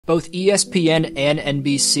Both ESPN and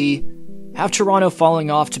NBC have Toronto falling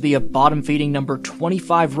off to be a bottom-feeding number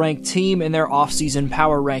 25 ranked team in their offseason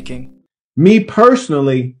power ranking. Me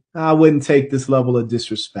personally, I wouldn't take this level of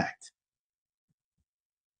disrespect.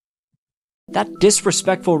 That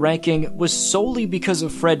disrespectful ranking was solely because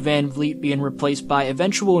of Fred VanVleet being replaced by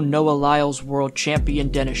eventual Noah Lyles world champion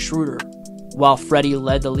Dennis Schroeder. While Freddie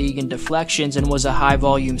led the league in deflections and was a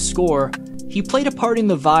high-volume scorer, he played a part in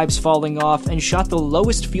the vibes falling off and shot the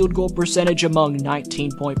lowest field goal percentage among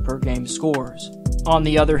 19-point-per-game scorers. On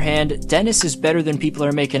the other hand, Dennis is better than people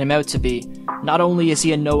are making him out to be. Not only is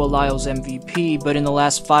he a Noah Lyles MVP, but in the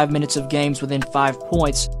last 5 minutes of games within 5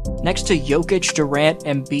 points, next to Jokic, Durant,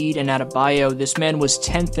 Embiid, and Adebayo, this man was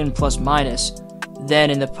 10th in plus-minus.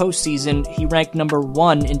 Then in the postseason, he ranked number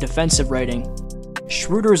 1 in defensive rating.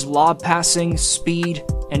 Schroeder's lob passing, speed,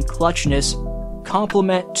 and clutchness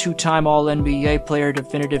complement two-time All-NBA player,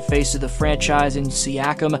 definitive face of the franchise in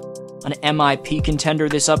Siakam, an MIP contender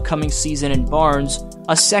this upcoming season in Barnes,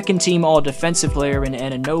 a second-team All-Defensive player in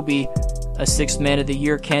Anunoby, a Sixth Man of the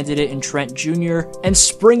Year candidate in Trent Jr., and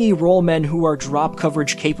springy role men who are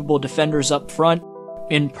drop-coverage-capable defenders up front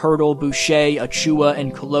in Pirtle, Boucher, Achua,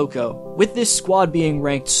 and Koloko. With this squad being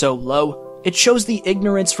ranked so low, it shows the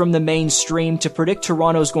ignorance from the mainstream to predict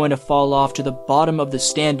Toronto's going to fall off to the bottom of the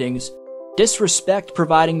standings, disrespect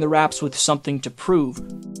providing the Raps with something to prove.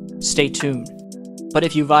 Stay tuned. But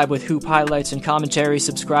if you vibe with hoop highlights and commentary,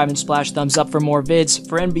 subscribe and splash thumbs up for more vids.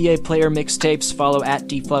 For NBA player mixtapes, follow at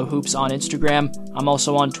DFlowHoops on Instagram. I'm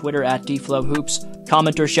also on Twitter at DFlowHoops.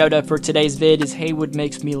 Comment or shout out for today's vid is Haywood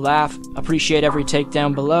Makes Me Laugh. Appreciate every take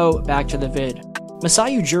down below. Back to the vid.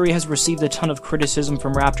 Masai Ujiri has received a ton of criticism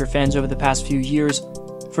from Raptor fans over the past few years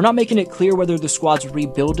for not making it clear whether the squad's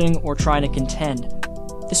rebuilding or trying to contend.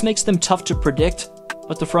 This makes them tough to predict,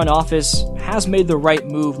 but the front office has made the right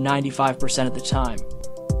move 95% of the time.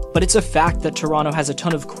 But it's a fact that Toronto has a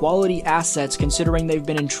ton of quality assets considering they've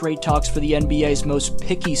been in trade talks for the NBA's most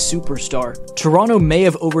picky superstar. Toronto may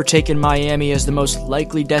have overtaken Miami as the most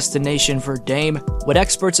likely destination for Dame. What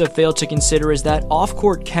experts have failed to consider is that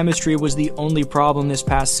off-court chemistry was the only problem this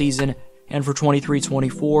past season, and for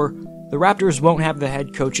 23-24, the Raptors won't have the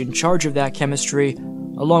head coach in charge of that chemistry,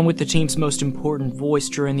 along with the team's most important voice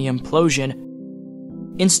during the implosion.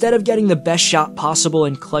 Instead of getting the best shot possible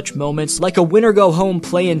in clutch moments, like a win-or-go-home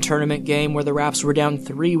play-in tournament game where the Raps were down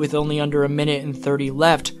 3 with only under a minute and 30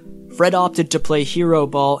 left, Fred opted to play hero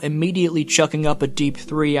ball, immediately chucking up a deep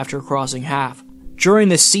 3 after crossing half. During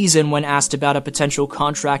the season, when asked about a potential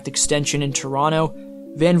contract extension in Toronto,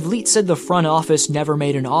 VanVleet said the front office never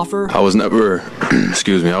made an offer. I was never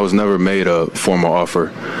made a formal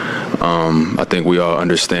offer. I think we all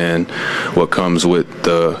understand what comes with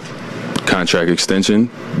the contract extension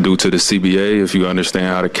due to the CBA, if you understand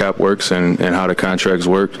how the cap works and how the contracts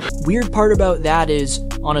work. Weird part about that is,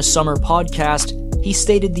 on a summer podcast, he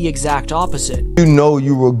stated the exact opposite. You know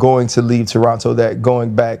you were going to leave Toronto, that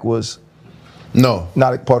going back was not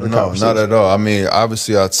a part of the conversation? No, not at all. I mean,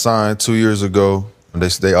 obviously I signed 2 years ago.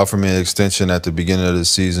 They offered me an extension at the beginning of the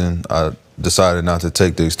season. I decided not to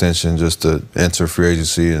take the extension just to enter free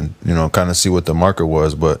agency and, kind of see what the market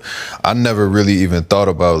was. But I never really even thought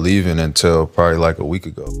about leaving until probably like a week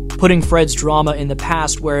ago. Putting Fred's drama in the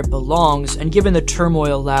past where it belongs, and given the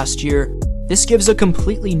turmoil last year, this gives a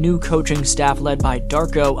completely new coaching staff led by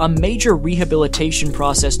Darko a major rehabilitation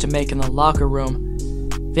process to make in the locker room.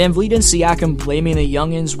 VanVleet and Siakam blaming the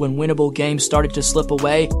youngins when winnable games started to slip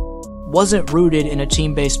away wasn't rooted in a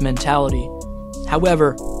team-based mentality.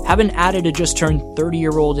 However, having added a just-turned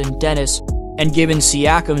 30-year-old in Dennis, and given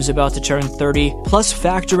Siakam's about to turn 30, plus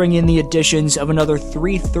factoring in the additions of another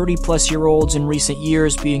 3 30-plus-year-olds in recent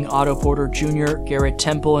years being Otto Porter Jr., Garrett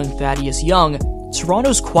Temple, and Thaddeus Young,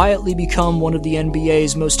 Toronto's quietly become one of the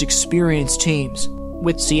NBA's most experienced teams.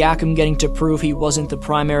 With Siakam getting to prove he wasn't the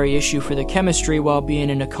primary issue for the chemistry while being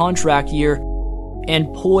in a contract year,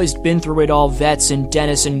 and poised been-through-it-all vets in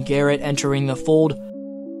Dennis and Garrett entering the fold,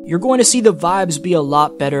 you're going to see the vibes be a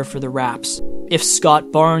lot better for the Raps. If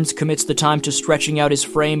Scott Barnes commits the time to stretching out his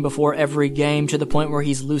frame before every game to the point where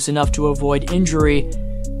he's loose enough to avoid injury,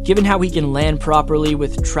 given how he can land properly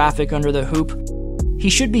with traffic under the hoop, he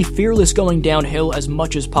should be fearless going downhill as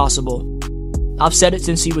much as possible. I've said it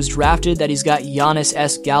since he was drafted that he's got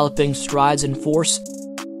Giannis-esque galloping strides and force.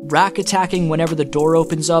 Rack attacking whenever the door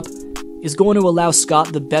opens up is going to allow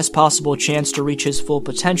Scott the best possible chance to reach his full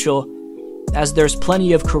potential, as there's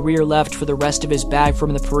plenty of career left for the rest of his bag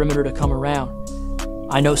from the perimeter to come around.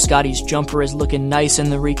 I know Scottie's jumper is looking nice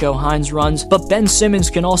in the Rico Hines runs, but Ben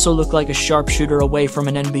Simmons can also look like a sharpshooter away from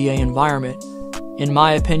an NBA environment. In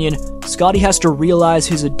my opinion, Scottie has to realize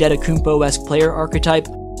his Adetokounmpo-esque player archetype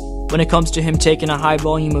when it comes to him taking a high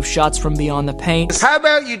volume of shots from beyond the paint. How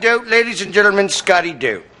about you don't, ladies and gentlemen, Scottie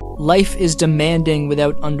do? Life is demanding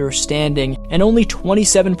without understanding, and only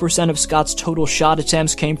 27% of Scott's total shot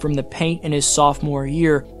attempts came from the paint in his sophomore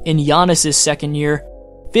year. In Giannis's second year,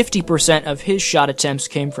 50% of his shot attempts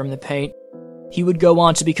came from the paint. He would go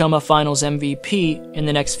on to become a Finals MVP in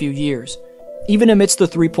the next few years. Even amidst the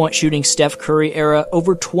three-point shooting Steph Curry era,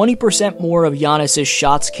 over 20% more of Giannis's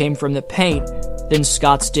shots came from the paint than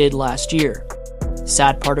Scott's did last year.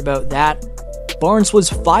 Sad part about that, Barnes was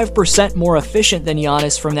 5% more efficient than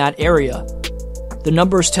Giannis from that area. The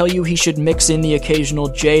numbers tell you he should mix in the occasional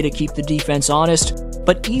J to keep the defense honest,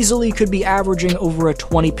 but easily could be averaging over a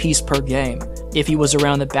 20-piece per game. If he was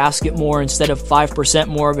around the basket more instead of 5%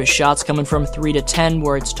 more of his shots coming from 3 to 10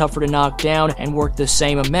 where it's tougher to knock down and work the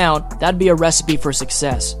same amount, that'd be a recipe for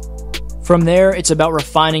success. From there, it's about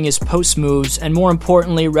refining his post moves and more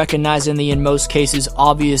importantly recognizing the in most cases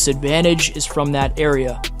obvious advantage is from that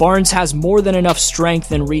area. Barnes has more than enough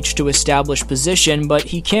strength and reach to establish position, but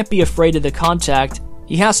he can't be afraid of the contact,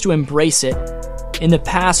 he has to embrace it. In the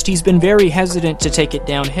past, he's been very hesitant to take it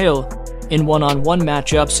downhill. In one-on-one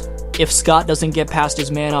matchups, if Scott doesn't get past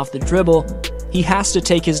his man off the dribble, he has to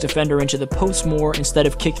take his defender into the post more instead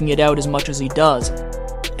of kicking it out as much as he does.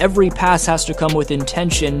 Every pass has to come with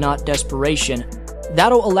intention, not desperation.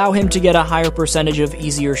 That'll allow him to get a higher percentage of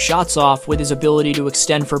easier shots off with his ability to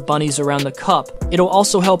extend for bunnies around the cup. It'll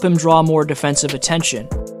also help him draw more defensive attention.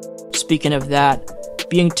 Speaking of that,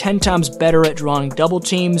 being 10 times better at drawing double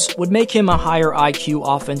teams would make him a higher IQ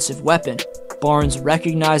offensive weapon. Barnes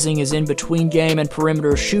recognizing his in-between game and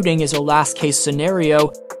perimeter shooting as a last-case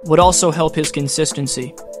scenario would also help his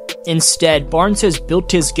consistency. Instead, Barnes has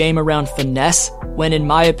built his game around finesse, when in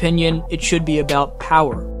my opinion, it should be about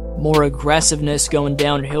power. More aggressiveness going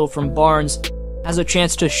downhill from Barnes has a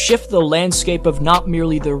chance to shift the landscape of not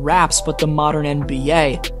merely the Raps but the modern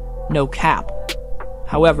NBA. No cap.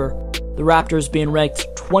 However, the Raptors being ranked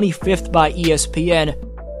 25th by ESPN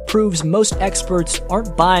proves most experts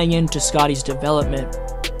aren't buying into Scottie's development.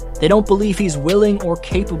 They don't believe he's willing or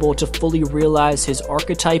capable to fully realize his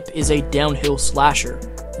archetype is a downhill slasher.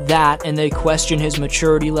 That, and they question his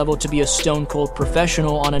maturity level to be a stone-cold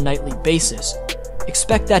professional on a nightly basis.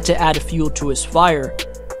 Expect that to add fuel to his fire,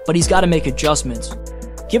 but he's got to make adjustments.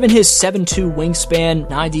 Given his 7'2" wingspan,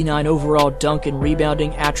 99 overall dunk and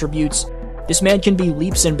rebounding attributes, this man can be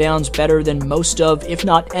leaps and bounds better than most of, if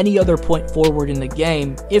not any other point forward in the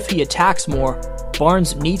game, if he attacks more.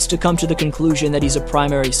 Barnes needs to come to the conclusion that he's a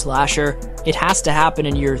primary slasher. It has to happen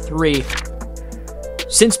in year 3.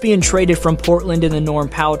 Since being traded from Portland in the Norm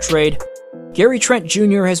Powell trade, Gary Trent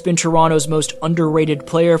Jr. has been Toronto's most underrated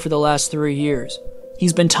player for the last 3 years.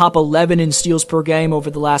 He's been top 11 in steals per game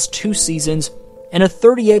over the last 2 seasons, and a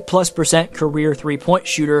 38+% career three-point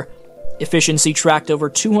shooter. Efficiency tracked over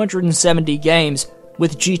 270 games,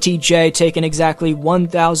 with GTJ taking exactly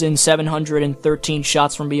 1,713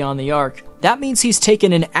 shots from beyond the arc. That means he's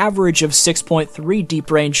taken an average of 6.3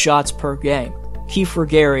 deep-range shots per game. Key for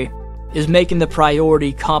Gary is making the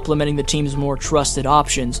priority complementing the team's more trusted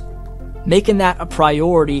options. Making that a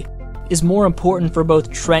priority is more important for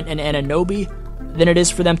both Trent and Anunoby than it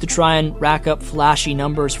is for them to try and rack up flashy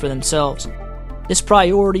numbers for themselves. This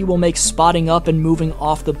priority will make spotting up and moving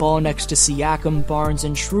off the ball next to Siakam, Barnes,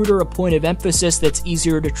 and Schroeder a point of emphasis that's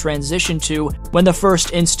easier to transition to when the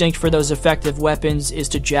first instinct for those effective weapons is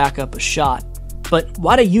to jack up a shot. But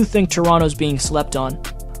why do you think Toronto's being slept on?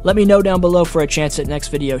 Let me know down below for a chance at next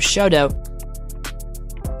video's shoutout.